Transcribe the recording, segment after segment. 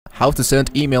how to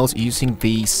send emails using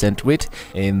the Sendgrid.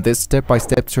 In this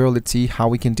step-by-step tutorial, let's see how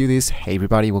we can do this. Hey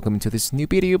everybody, welcome to this new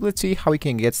video. Let's see how we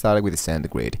can get started with the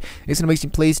Sendgrid. It's an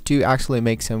amazing place to actually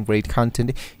make some great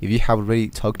content. If you have already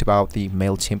talked about the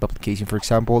MailChimp application, for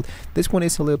example, this one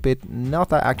is a little bit not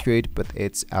that accurate, but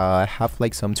it's have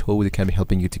like some tool that can be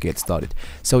helping you to get started.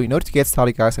 So in order to get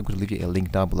started, guys, I'm going to leave you a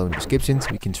link down below in the description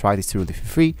so you can try this tutorial for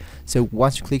free. So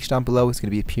once you click down below, it's going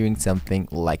to be appearing something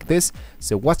like this.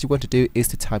 So what you want to do is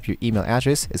to type your email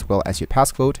address as well as your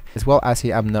passcode, as well as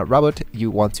a I'm not robot.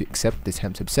 You want to accept the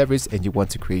terms of service and you want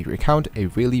to create your account. A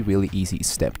really easy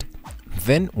step.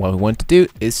 Then what we want to do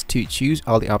is to choose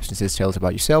all the options that tells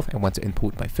about yourself. I want to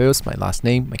input my first, my last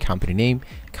name, my company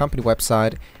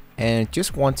website, and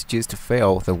just want to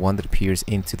fill the one that appears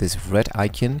into this red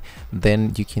icon.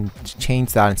 Then you can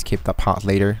change that and skip that part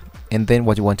later. And then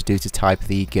what you want to do is to type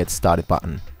the get started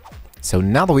button. So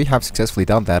now that we have successfully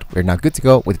done that, we're now good to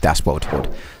go with the dashboard.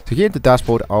 So here in the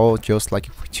dashboard, I'll just like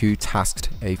a few tasks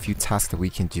that we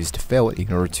can just fill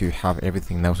in order to have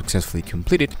everything now successfully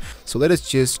completed. So let us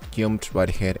just jump right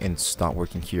ahead and start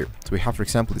working here. So we have, for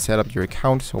example, to set up your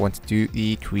account. So I want to do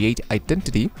the create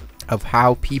identity of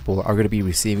how people are going to be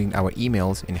receiving our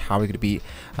emails and how we're going to be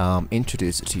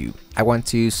introduced to you. I want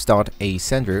to start a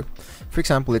sender. For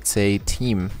example, let's say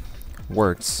team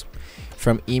works.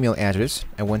 From email address,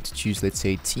 I want to choose, let's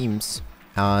say,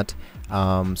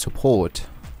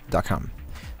 teams@support.com.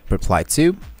 Reply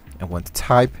to, I want to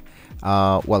type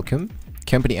welcome.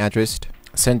 Company address,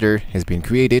 sender has been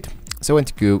created. So I want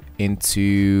to go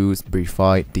into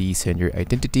verify the sender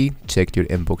identity, check your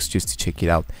inbox just to check it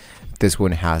out. This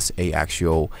one has a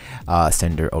actual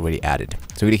sender already added.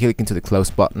 So we're going to click into the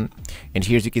close button, and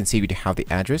here as you can see, we have the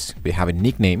address, we have a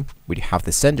nickname, we have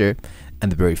the sender,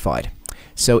 and the verified.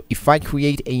 So if I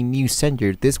create a new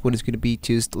sender, this one is going to be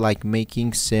just like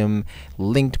making some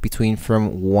link between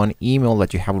from one email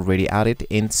that you have already added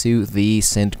into the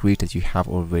Sendgrid that you have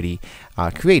already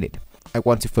created. I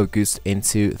want to focus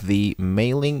into the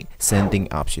mailing sending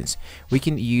options. We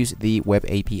can use the web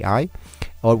API,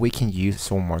 or we can use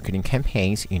some marketing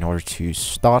campaigns in order to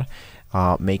start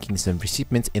making some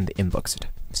recipients in the inbox.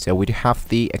 So we do have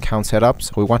the account set up.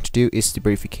 So what we want to do is to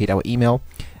verify our email,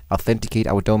 authenticate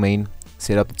our domain,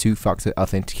 set up the two-factor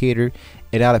authenticator,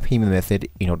 and add a payment method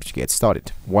in order to get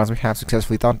started. Once we have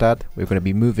successfully done that, we're going to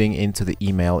be moving into the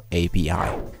email API.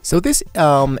 So this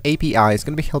API is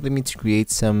going to be helping me to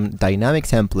create some dynamic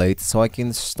templates so I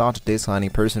can start designing,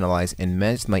 personalize, and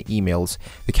manage my emails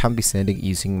that can be sending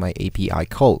using my API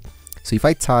call. So if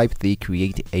I type the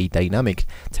create a dynamic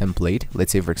template,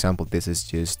 let's say for example this is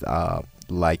just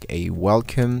like a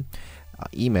welcome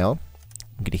email,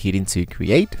 I'm going to hit into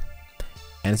create.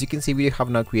 And as you can see, we have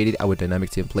now created our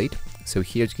dynamic template. So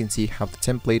here as you can see, I have the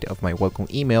template of my welcome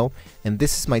email, and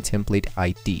this is my template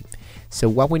ID. So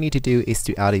what we need to do is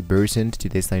to add a version to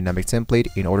this dynamic template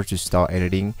in order to start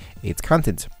editing its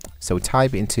content. So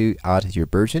type into add your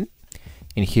version,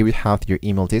 and here we have your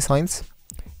email designs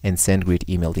and Sendgrid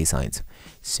email designs.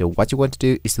 So what you want to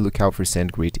do is to look out for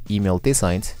Sendgrid email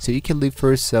designs, so you can look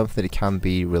for something that can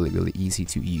be really easy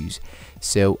to use.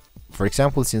 So for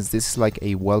example, since this is like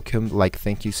a welcome, like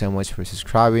thank you so much for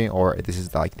subscribing, or this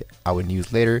is like our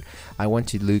newsletter, I want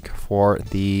to look for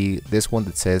this one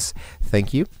that says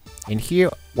thank you. And here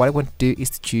what I want to do is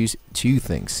to choose two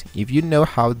things. If you know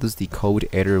how does the code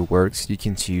editor works, you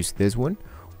can choose this one,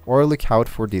 or look out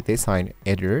for the design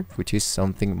editor, which is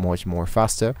something much more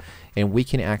faster, and we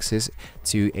can access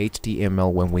to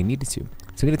HTML when we need it to.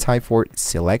 So I'm going to type for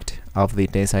select of the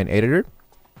design editor,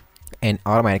 and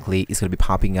automatically it's going to be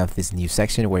popping up this new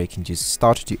section where you can just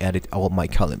start to edit all my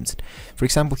columns. For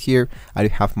example, here I do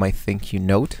have my thank you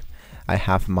note, I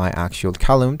have my actual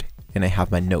column, and I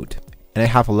have my note, and I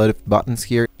have a lot of buttons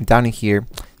here down in here.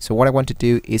 So what I want to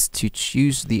do is to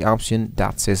choose the option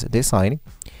that says design,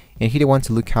 and here I want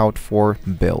to look out for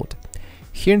build.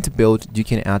 Here in the build, you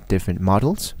can add different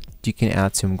models, you can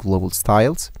add some global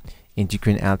styles, and you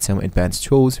can add some advanced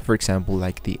tools, for example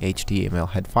like the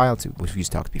HTML head file which we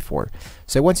talked before.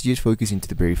 So I want to just focus into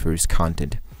the very first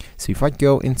content. So if I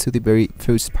go into the very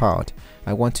first part,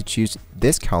 I want to choose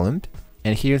this column,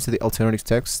 and here into the alternative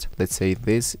text, let's say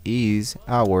this is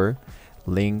our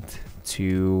linked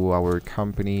to our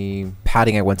company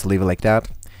padding. I want to leave it like that,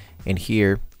 and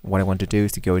here what I want to do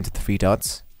is to go into the three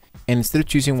dots, and instead of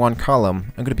choosing one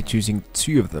column, I'm going to be choosing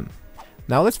two of them.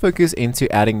 Now let's focus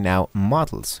into adding now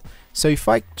models. So if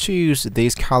I choose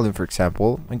this column, for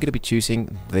example, I'm going to be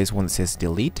choosing this one that says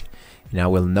delete, and I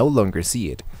will no longer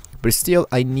see it. But still,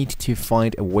 I need to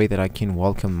find a way that I can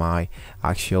welcome my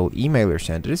actual emailer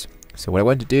senders. So what I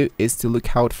want to do is to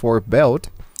look out for build,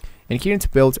 And here into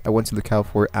build, I want to look out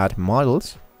for add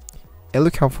models and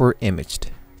look out for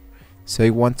imaged. So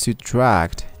you want to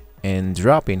drag and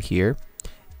drop in here,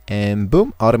 and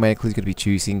boom, automatically it's going to be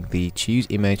choosing the choose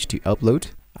image to upload.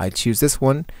 I choose this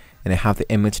one, and I have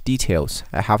the image details.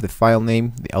 I have the file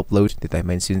name, the upload, the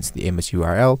dimensions, the image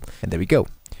URL, and there we go.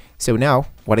 So now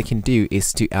what I can do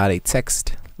is to add a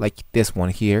text like this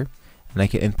one here, and I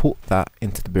can import that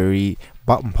into the very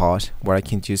bottom part where I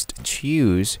can just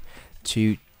choose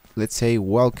to, let's say,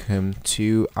 welcome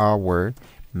to our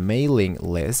mailing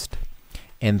list.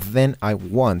 And then I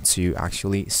want to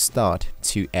actually start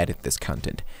to edit this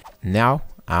content. Now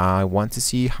I want to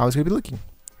see how it's going to be looking.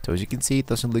 So as you can see, it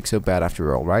doesn't look so bad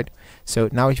after all, right? So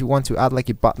now if you want to add like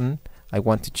a button, I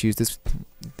want to choose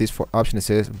this for option that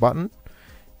says button.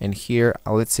 And here,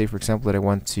 let's say for example that I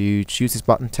want to choose this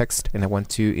button text, and I want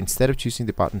to, instead of choosing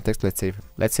the button text,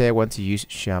 let's say I want to use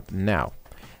shop now.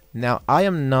 Now I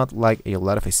am not like a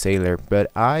lot of a sailor, but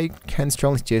I can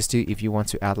strongly suggest you, if you want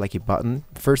to add like a button,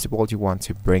 first of all you want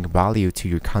to bring value to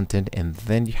your content, and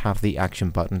then you have the action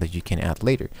button that you can add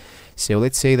later. So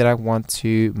let's say that I want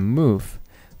to move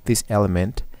this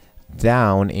element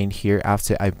down in here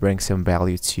after I bring some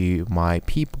value to my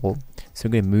people. So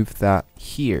I'm going to move that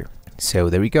here. So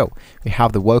there we go. We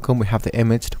have the welcome, we have the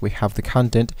image, we have the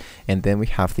content, and then we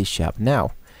have the shop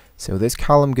now. So this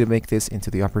column, I'm going to make this into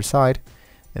the upper side,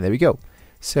 and there we go.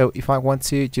 So if I want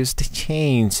to just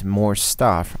change more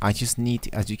stuff, I just need,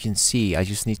 as you can see, I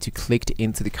just need to click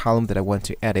into the column that I want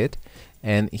to edit,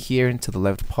 and here into the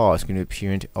left part is going to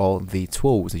appear all the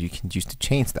tools that you can use to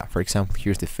change that. For example,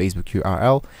 here's the Facebook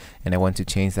URL, and I want to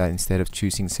change that. Instead of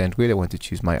choosing Sendgrid, I want to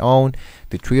choose my own,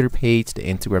 the Twitter page, the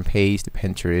Instagram page, the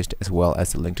Pinterest, as well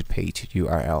as the LinkedIn page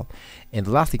URL. And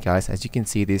lastly guys, as you can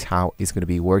see, this is how it's going to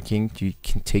be working. You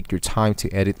can take your time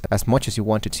to edit as much as you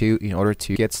wanted to in order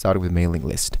to get started with mailing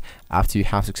list. After you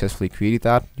have successfully created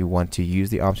that, you want to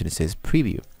use the option that says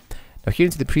preview. Now here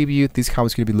into the preview, this is how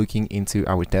it's going to be looking into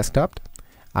our desktop.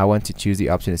 I want to choose the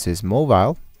option that says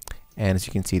mobile, and as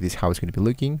you can see, this is how it's going to be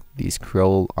looking. The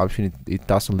scroll option, it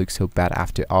doesn't look so bad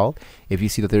after all. If you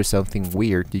see that there's something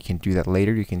weird, you can do that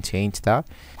later. You can change that.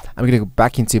 I'm going to go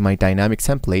back into my dynamic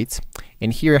templates,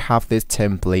 and here I have this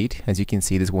template. As you can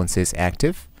see, this one says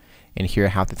active, and here I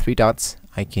have the three dots.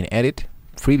 I can edit,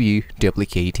 preview,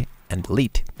 duplicate, and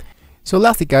delete. So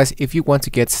lastly guys, if you want to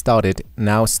get started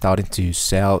now, starting to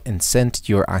sell and send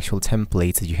your actual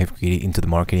templates that you have created into the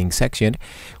marketing section,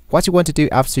 what you want to do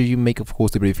after you make, of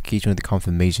course, the verification and the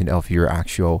confirmation of your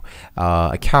actual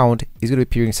account is going to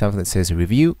appear in something that says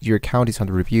review. Your account is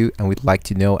under review, and we'd like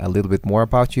to know a little bit more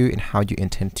about you and how you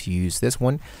intend to use this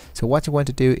one. So what you want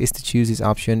to do is to choose this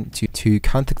option to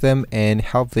contact them and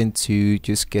help them to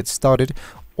just get started,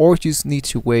 or just need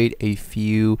to wait a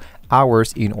few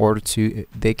hours in order to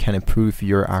they can improve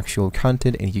your actual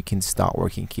content and you can start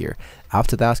working here.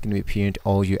 After that, it's going to be appearing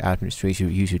all your administration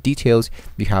user details.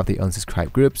 You have the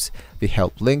unsubscribe groups, the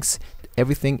help links,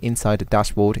 everything inside the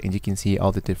dashboard, and you can see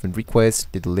all the different requests,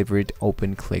 the delivered,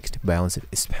 open, clicked, bounced,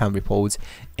 spam reports,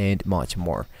 and much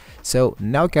more. So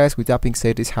now guys, with that being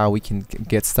said, is how we can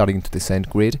get started into the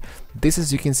Sendgrid. This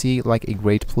is, you can see, like a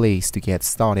great place to get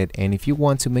started, and if you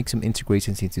want to make some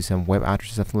integrations into some web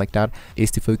address or something like that,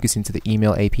 is to focus into the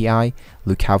email API,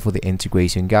 look out for the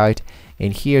integration guide,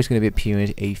 and here is going to be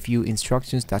appearing a few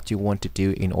instructions that you want to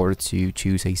do in order to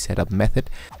choose a setup method.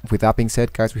 With that being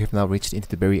said guys, we have now reached into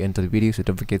the very end of the video, so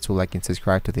don't forget to like and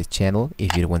subscribe to this channel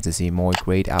if you want to see more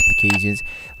great applications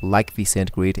like the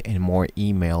Sendgrid and more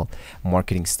email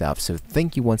marketing stuff. So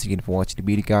thank you once again for watching the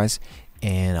video guys,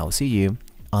 and I'll see you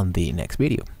on the next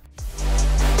video.